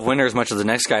 I love winter as much as the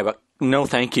next guy, but no,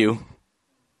 thank you.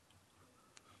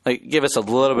 Like, give us a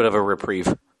little bit of a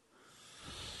reprieve.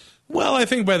 Well, I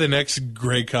think by the next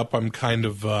Grey Cup, I'm kind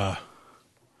of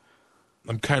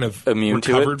immune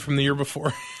recovered to it from the year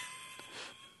before.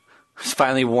 He's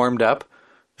finally warmed up.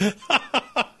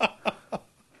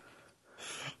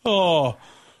 Oh,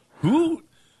 who?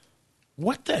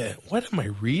 What am I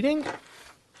reading?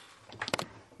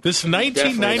 This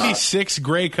 1996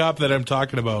 Grey Cup that I'm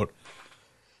talking about,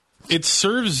 it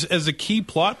serves as a key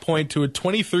plot point to a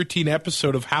 2013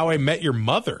 episode of How I Met Your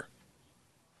Mother.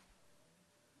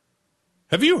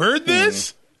 Have you heard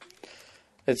this?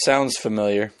 It sounds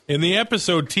familiar. In the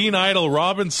episode, teen idol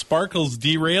Robin Sparkles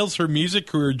derails her music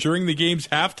career during the game's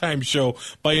halftime show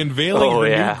by unveiling her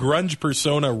new grunge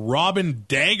persona, Robin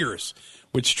Daggers,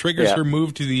 which triggers her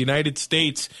move to the United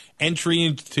States, entry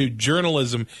into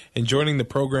journalism, and joining the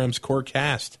program's core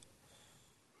cast.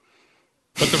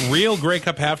 But the real Grey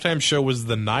Cup halftime show was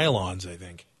the Nylons, I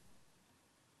think.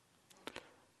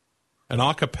 An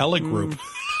a cappella group.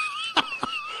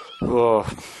 Oh.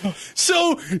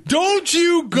 So don't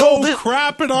you go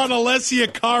crapping on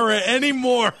Alessia Cara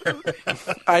anymore.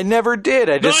 I never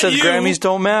did. I just said Grammys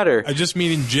don't matter. I just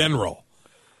mean in general.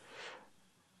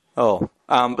 Oh,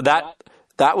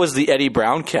 that was the Eddie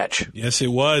Brown catch. Yes,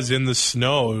 it was in the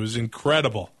snow. It was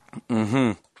incredible.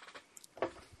 Mm-hmm.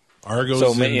 Argos.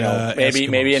 So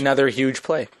maybe another huge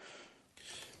play.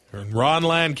 And Ron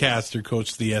Lancaster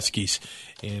coached the Eskies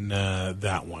in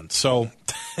that one. So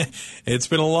it's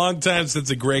been a long time since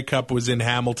the Grey Cup was in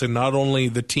Hamilton. Not only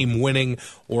the team winning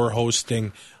or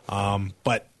hosting,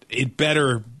 but it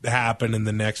better happen in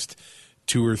the next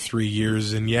 2 or 3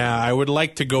 years. And yeah, I would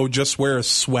like to go just wear a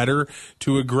sweater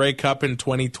to a Grey Cup in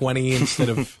 2020 instead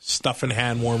of stuffing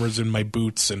hand warmers in my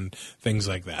boots and things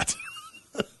like that.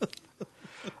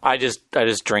 I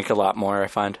just drink a lot more, I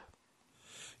find.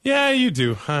 Yeah, you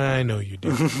do. I know you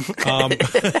do. Zach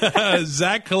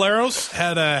Collaros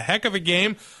had a heck of a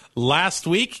game last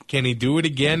week. Can he do it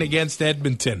again against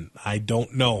Edmonton? I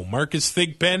don't know. Marcus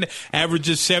Thigpen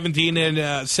averages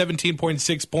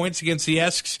 17.6 points against the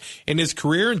Esks in his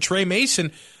career, and Trey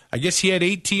Mason, I guess he had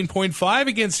 18.5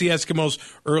 against the Eskimos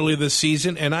early this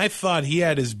season, and I thought he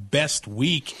had his best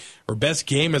week or best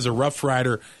game as a Rough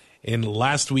Rider in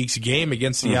last week's game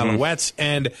against the Alouettes,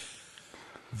 and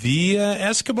the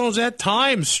Eskimos at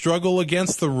times struggle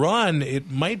against the run. It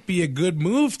might be a good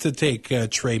move to take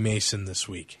Trey Mason this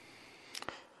week.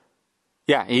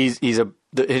 Yeah, he's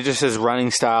just his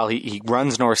running style. He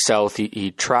runs north-south.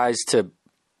 He tries to,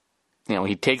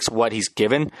 he takes what he's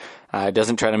given.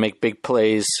 Doesn't try to make big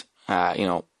plays.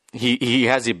 He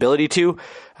has the ability to.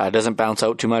 Doesn't bounce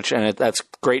out too much, and that's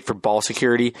great for ball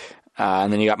security.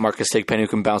 And then you got Marcus Thigpen, who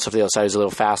can bounce off the outside, is a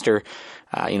little faster.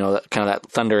 Kind of that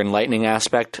thunder and lightning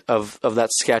aspect of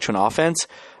that Saskatchewan offense.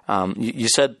 You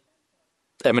said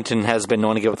Edmonton has been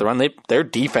known to give up the run. Their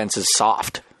defense is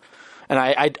soft, and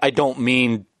I don't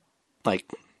mean I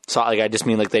just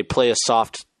mean they play a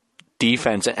soft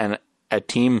defense, and a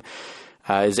team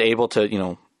is able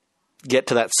to get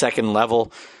to that second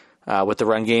level with the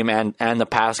run game, and the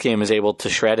pass game is able to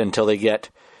shred until they get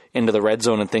into the red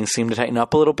zone and things seem to tighten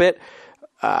up a little bit.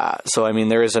 So,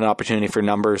 there is an opportunity for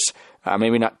numbers.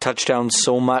 Maybe not touchdowns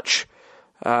so much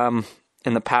in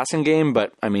the passing game,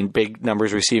 but, big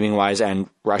numbers receiving-wise and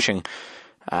rushing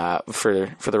for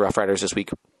the Rough Riders this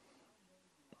week.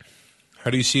 How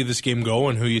do you see this game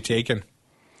going? Who are you taking?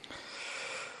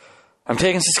 I'm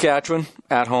taking Saskatchewan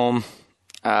at home.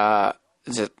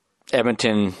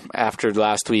 Edmonton after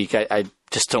last week, I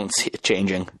just don't see it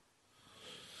changing.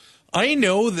 I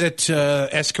know that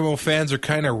Eskimo fans are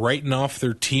kind of writing off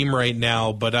their team right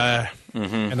now, but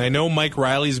and I know Mike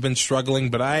Riley's been struggling,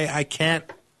 but I can't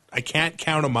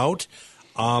count him out.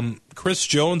 Chris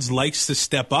Jones likes to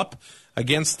step up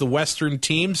against the Western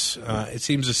teams. It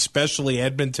seems especially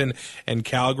Edmonton and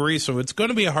Calgary, so it's going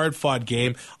to be a hard-fought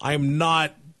game. I'm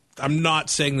not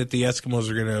saying that the Eskimos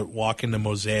are going to walk into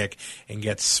Mosaic and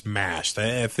get smashed.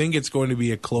 I think it's going to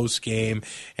be a close game,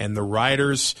 and the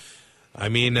Riders,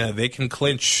 they can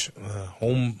clinch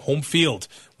home field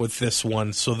with this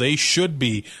one, so they should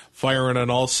be firing on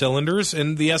all cylinders,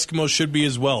 and the Eskimos should be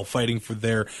as well, fighting for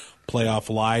their playoff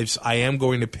lives. I am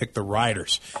going to pick the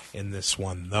Riders in this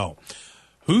one, though.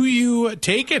 Who you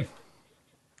taking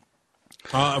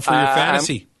for your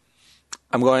fantasy?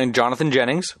 I'm going Jonathan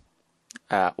Jennings.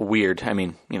 Weird.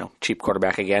 Cheap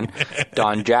quarterback again.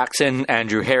 Don Jackson,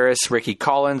 Andrew Harris, Ricky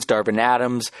Collins, Darvin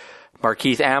Adams,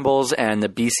 Markeith Ambles, and the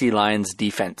BC Lions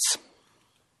defense.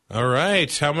 All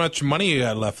right. How much money you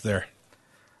got left there?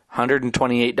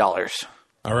 $128.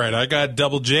 All right. I got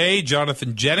Double J,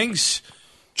 Jonathan Jennings,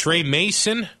 Trey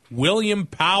Mason, William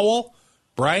Powell,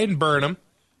 Brian Burnham,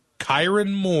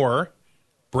 Kyron Moore,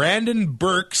 Brandon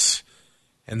Burks,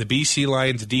 and the BC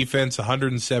Lions defense,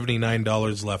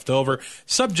 $179 left over.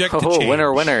 Subject to change.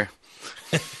 Winner.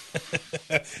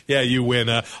 Yeah, you win.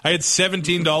 I had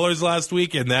 $17 last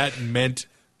week, and that meant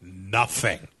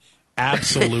nothing.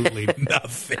 Absolutely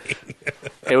nothing.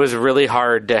 It was really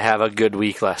hard to have a good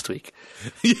week last week.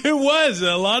 It was.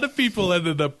 A lot of people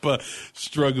ended up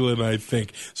struggling, I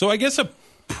think. So I guess a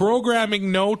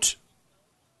programming note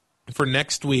for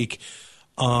next week.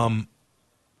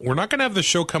 We're not going to have the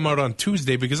show come out on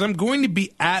Tuesday because I'm going to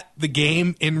be at the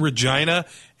game in Regina,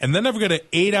 and then I've got an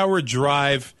 8-hour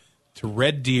drive to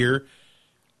Red Deer,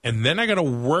 and then I got to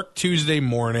work Tuesday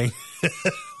morning.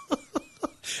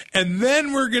 And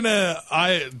then we're going to,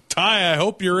 Ty, I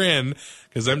hope you're in,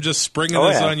 because I'm just springing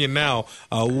this on you now.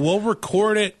 We'll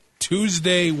record it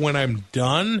Tuesday when I'm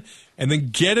done, and then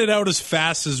get it out as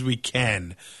fast as we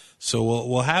can. So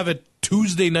we'll have it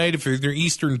Tuesday night. If you're in your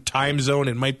Eastern time zone,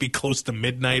 it might be close to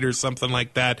midnight or something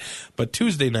like that. But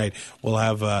Tuesday night, we'll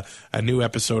have a new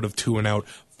episode of Two and Out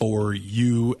for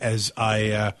you as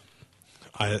I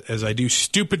do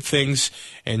stupid things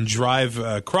and drive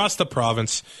across the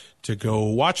province to go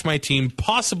watch my team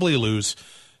possibly lose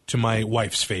to my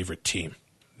wife's favorite team.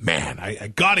 Man, I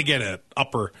got to get an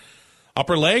upper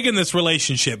leg in this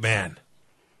relationship, man.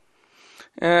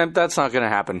 That's not going to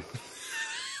happen.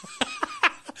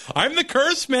 I'm the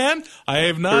curse, man. I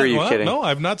have not. Who are you kidding? No,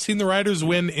 I've not seen the Riders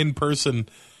win in person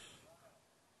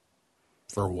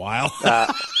for a while.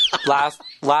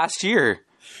 Last year.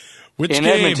 Which in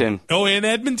game? Edmonton. Oh, in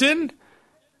Edmonton?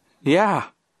 Yeah.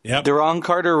 Yep. Deron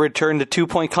Carter returned a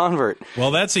 2-point convert.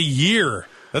 Well, that's a year.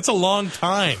 That's a long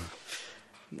time.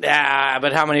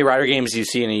 But how many Rider games do you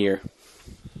see in a year?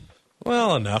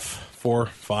 Well, enough. 4,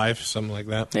 5, something like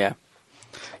that. Yeah.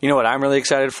 You know what I'm really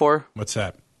excited for? What's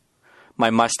that? My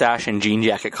mustache and jean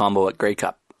jacket combo at Grey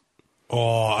Cup.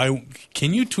 Oh,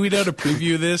 can you tweet out a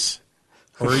preview of this?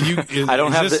 Or are you? I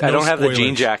don't have the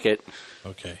jean jacket.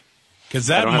 Okay, because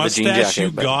that mustache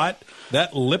you got,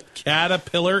 that lip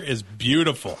caterpillar is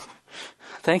beautiful.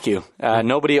 Thank you.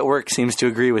 Nobody at work seems to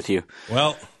agree with you.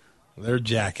 Well, they're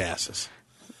jackasses.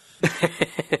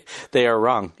 They are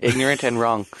wrong, ignorant and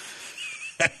wrong.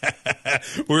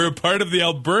 We're a part of the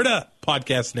Alberta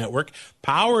Podcast Network,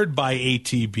 powered by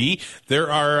ATB.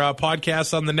 There are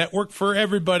podcasts on the network for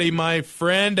everybody, my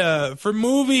friend. For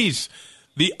movies,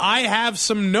 the I Have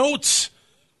Some Notes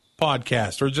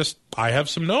podcast, or just I Have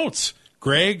Some Notes.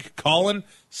 Greg, Colin,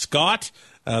 Scott,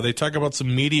 they talk about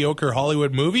some mediocre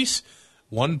Hollywood movies,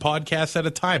 one podcast at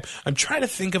a time. I'm trying to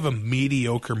think of a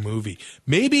mediocre movie.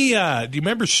 Maybe, do you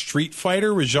remember Street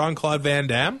Fighter with Jean-Claude Van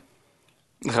Damme?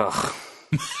 Ugh.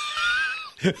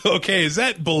 Okay, is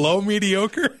that below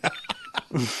mediocre?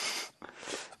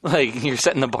 Like, you're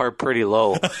setting the bar pretty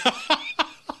low.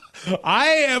 I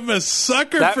am a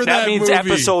sucker for that That means movie.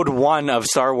 episode 1 of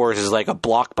Star Wars is like a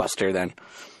blockbuster then.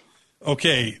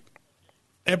 Okay,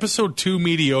 episode 2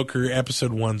 mediocre,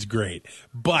 episode 1's great.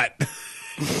 But...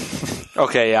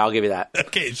 Okay, yeah, I'll give you that.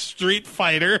 Okay, Street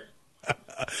Fighter.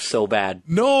 So bad.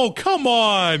 No, come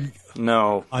on.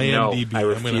 No, IMDb. I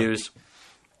refuse.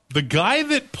 The guy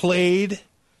that played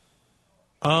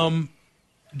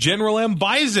General M.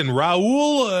 Bison,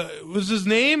 Raul was his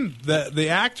name, the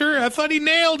actor? I thought he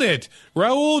nailed it.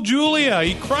 Raul Julia,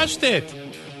 he crushed it.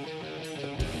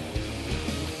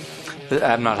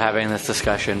 I'm not having this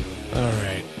discussion. All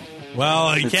right.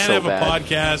 Well, you can't so have bad. a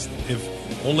podcast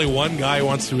if only one guy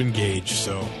wants to engage,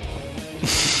 so...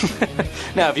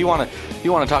 Now, if you want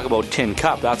to talk about Tin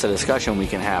Cup, that's a discussion we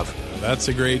can have. That's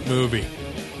a great movie.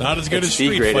 Not as good It's as the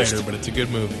Street greatest. Fighter, but it's a good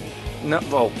movie. No,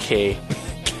 okay.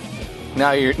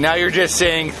 Now you're just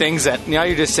saying things now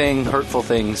you're just saying hurtful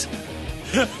things.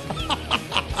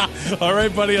 All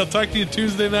right, buddy. I'll talk to you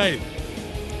Tuesday night.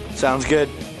 Sounds good.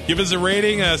 Give us a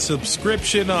rating, a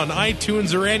subscription on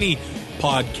iTunes or any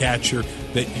podcatcher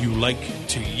that you like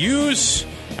to use.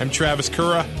 I'm Travis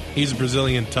Cura. He's a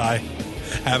Brazilian Thai.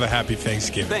 Have a happy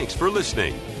Thanksgiving. Thanks for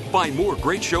listening. Find more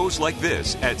great shows like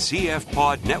this at CF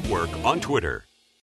Pod Network on Twitter.